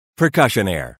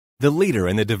Percussionaire, the leader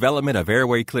in the development of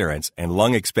airway clearance and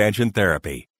lung expansion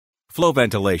therapy. Flow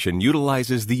ventilation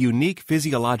utilizes the unique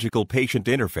physiological patient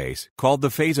interface called the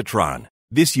Phasitron.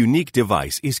 This unique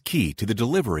device is key to the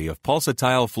delivery of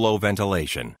pulsatile flow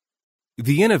ventilation.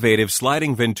 The innovative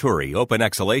sliding Venturi open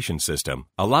exhalation system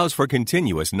allows for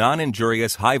continuous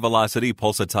non-injurious high-velocity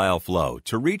pulsatile flow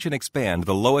to reach and expand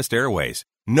the lowest airways.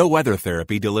 No other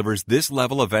therapy delivers this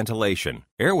level of ventilation,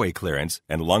 airway clearance,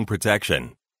 and lung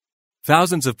protection.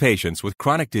 Thousands of patients with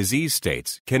chronic disease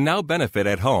states can now benefit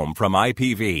at home from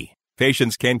IPV.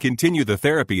 Patients can continue the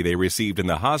therapy they received in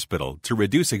the hospital to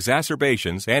reduce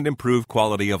exacerbations and improve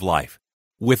quality of life.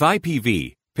 With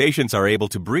IPV, patients are able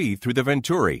to breathe through the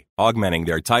Venturi, augmenting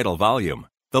their tidal volume.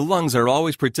 The lungs are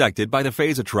always protected by the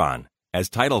Phasitron. As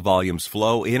tidal volumes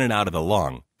flow in and out of the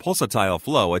lung, pulsatile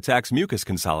flow attacks mucus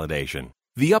consolidation.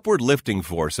 The upward lifting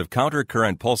force of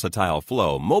countercurrent pulsatile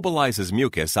flow mobilizes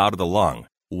mucus out of the lung,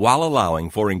 while allowing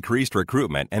for increased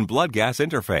recruitment and blood gas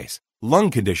interface. Lung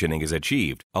conditioning is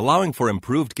achieved, allowing for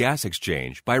improved gas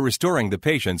exchange by restoring the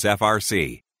patient's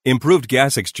FRC. Improved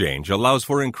gas exchange allows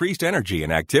for increased energy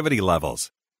and activity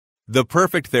levels. The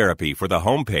perfect therapy for the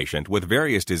home patient with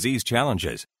various disease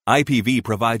challenges, IPV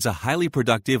provides a highly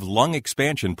productive lung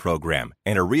expansion program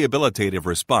and a rehabilitative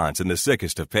response in the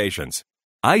sickest of patients.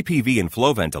 IPV and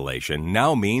flow ventilation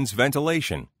now means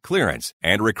ventilation, clearance,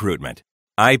 and recruitment.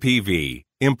 IPV,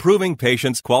 improving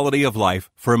patients' quality of life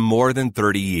for more than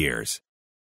 30 years.